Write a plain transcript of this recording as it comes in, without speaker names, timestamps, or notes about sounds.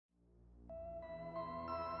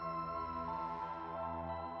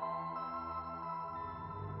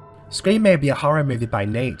Scream may be a horror movie by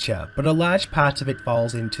nature, but a large part of it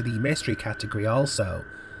falls into the mystery category also,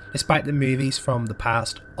 despite the movies from the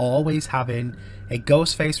past always having a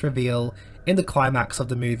Ghostface reveal in the climax of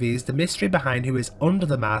the movies. The mystery behind who is under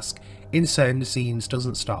the mask in certain scenes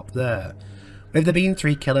doesn't stop there. With there being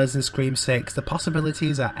 3 killers in Scream VI, the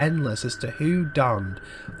possibilities are endless as to who donned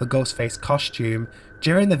the Ghostface costume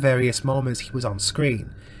during the various moments he was on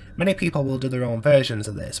screen. Many people will do their own versions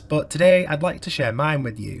of this, but today I'd like to share mine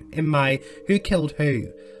with you in my Who Killed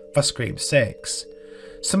Who for Scream VI.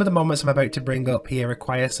 Some of the moments I'm about to bring up here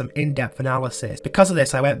require some in-depth analysis. Because of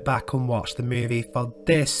this, I went back and watched the movie for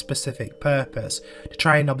this specific purpose, to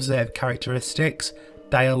try and observe characteristics,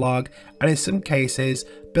 dialogue, and in some cases,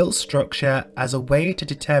 build structure as a way to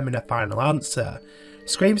determine a final answer.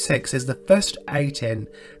 Scream VI is the first outing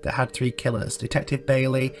that had 3 killers. Detective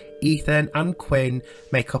Bailey, Ethan and Quinn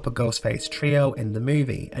make up a Ghostface trio in the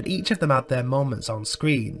movie, and each of them had their moments on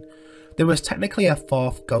screen. There was technically a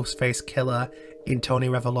 4th Ghostface killer in Tony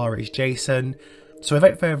Revolori's Jason, so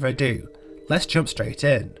without further ado, let's jump straight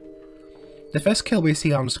in. The first kill we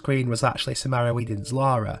see on screen was actually Samara Weedon's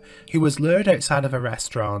Laura, who was lured outside of a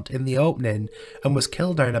restaurant in the opening and was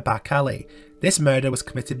killed down a back alley. This murder was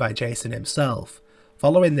committed by Jason himself.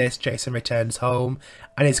 Following this, Jason returns home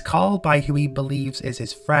and is called by who he believes is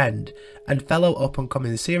his friend and fellow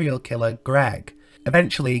up-and-coming serial killer Greg.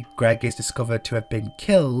 Eventually, Greg is discovered to have been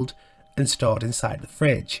killed and stored inside the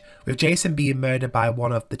fridge, with Jason being murdered by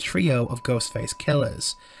one of the trio of Ghostface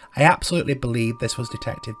killers. I absolutely believe this was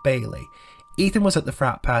Detective Bailey. Ethan was at the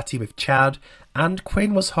frat party with Chad, and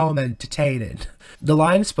Quinn was home entertaining. The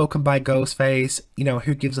line spoken by Ghostface,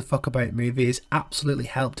 who gives a fuck about movies, absolutely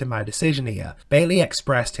helped in my decision here. Bailey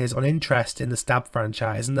expressed his uninterest in the Stab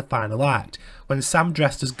franchise in the final act. When Sam,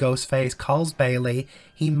 dressed as Ghostface, calls Bailey,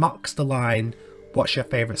 he mocks the line, "What's your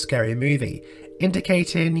favourite scary movie?"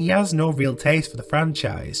 indicating he has no real taste for the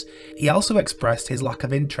franchise. He also expressed his lack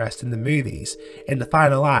of interest in the movies in the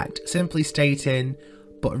final act, simply stating,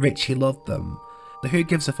 "But Richie loved them." The Who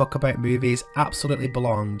Gives a Fuck About movies absolutely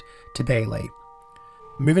belonged to Bailey.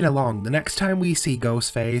 Moving along, the next time we see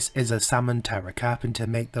Ghostface is as Sam and Tara Carpenter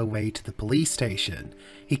make their way to the police station.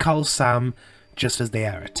 He calls Sam just as they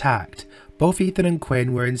are attacked. Both Ethan and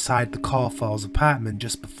Quinn were inside the Corfalls apartment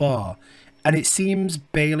just before, and it seems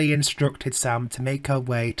Bailey instructed Sam to make her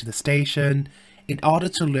way to the station in order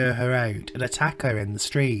to lure her out and attack her in the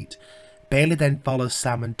street. Bailey then follows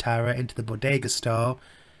Sam and Tara into the bodega store.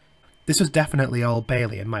 This was definitely all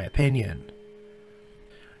Bailey in my opinion.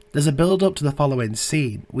 There's a build up to the following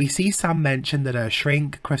scene. We see Sam mention that her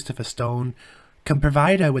shrink, Christopher Stone, can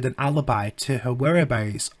provide her with an alibi to her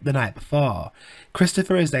whereabouts the night before.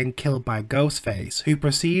 Christopher is then killed by Ghostface, who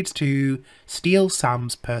proceeds to steal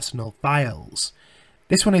Sam's personal files.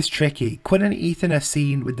 This one is tricky. Quinn and Ethan are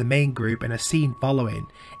seen with the main group in a scene following,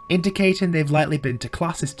 indicating they've likely been to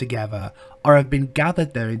classes together or have been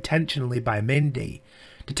gathered there intentionally by Mindy.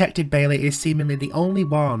 Detective Bailey is seemingly the only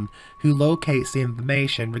one who locates the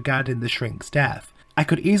information regarding the shrink's death. I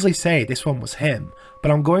could easily say this one was him,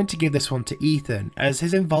 but I'm going to give this one to Ethan, as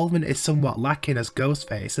his involvement is somewhat lacking as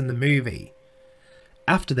Ghostface in the movie.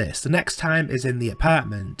 After this, the next time is in the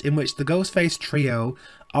apartment, in which the Ghostface trio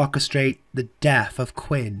orchestrate the death of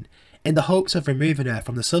Quinn, in the hopes of removing her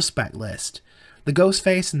from the suspect list. The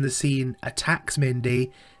Ghostface in the scene attacks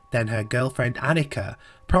Mindy, then her girlfriend Annika,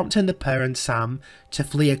 prompting the pair and Sam to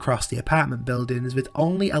flee across the apartment buildings with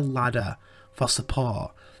only a ladder for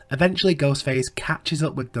support. Eventually Ghostface catches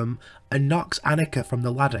up with them and knocks Annika from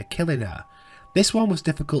the ladder, killing her. This one was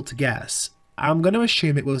difficult to guess. I'm going to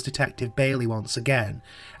assume it was Detective Bailey once again.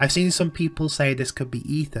 I've seen some people say this could be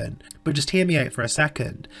Ethan, but just hear me out for a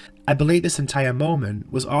second. I believe this entire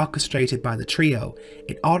moment was orchestrated by the trio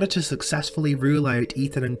in order to successfully rule out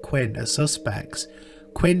Ethan and Quinn as suspects,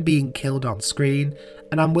 Quinn being killed on screen,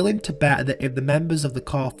 and I'm willing to bet that if the members of the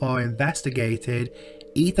Core 4 investigated,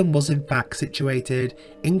 Ethan was in fact situated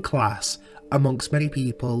in class amongst many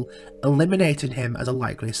people, eliminating him as a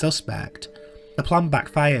likely suspect. The plan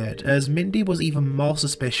backfired, as Mindy was even more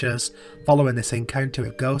suspicious following this encounter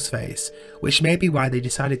with Ghostface, which may be why they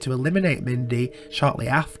decided to eliminate Mindy shortly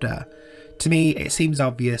after. To me, it seems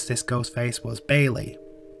obvious this Ghostface was Bailey.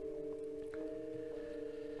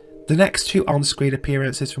 The next 2 on-screen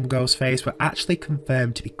appearances from Ghostface were actually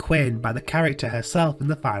confirmed to be Quinn by the character herself in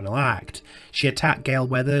the final act. She attacked Gail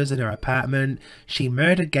Weathers in her apartment, she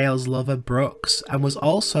murdered Gail's lover Brooks, and was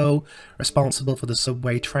also responsible for the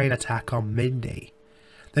subway train attack on Mindy.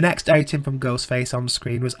 The next outing from Ghostface on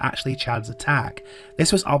screen was actually Chad's attack.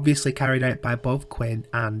 This was obviously carried out by both Quinn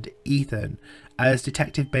and Ethan, as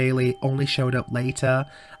Detective Bailey only showed up later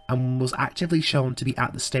and was actively shown to be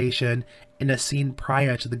at the station in a scene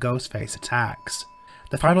prior to the Ghostface attacks.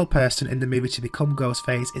 The final person in the movie to become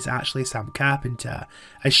Ghostface is actually Sam Carpenter,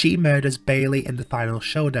 as she murders Bailey in the final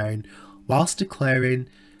showdown, whilst declaring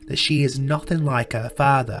that she is nothing like her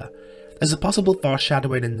father. There's a possible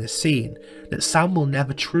foreshadowing in this scene that Sam will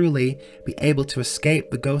never truly be able to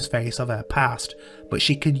escape the Ghostface of her past, but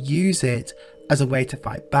she can use it as a way to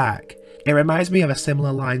fight back. It reminds me of a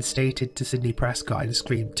similar line stated to Sidney Prescott in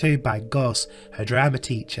Scream 2 by Gus, her drama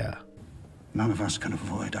teacher. None of us can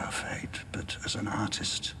avoid our fate, but as an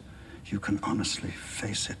artist, you can honestly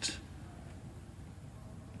face it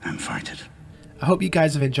and fight it. I hope you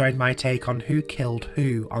guys have enjoyed my take on who killed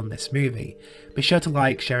who on this movie. Be sure to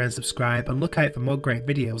like, share and subscribe, and look out for more great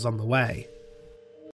videos on the way.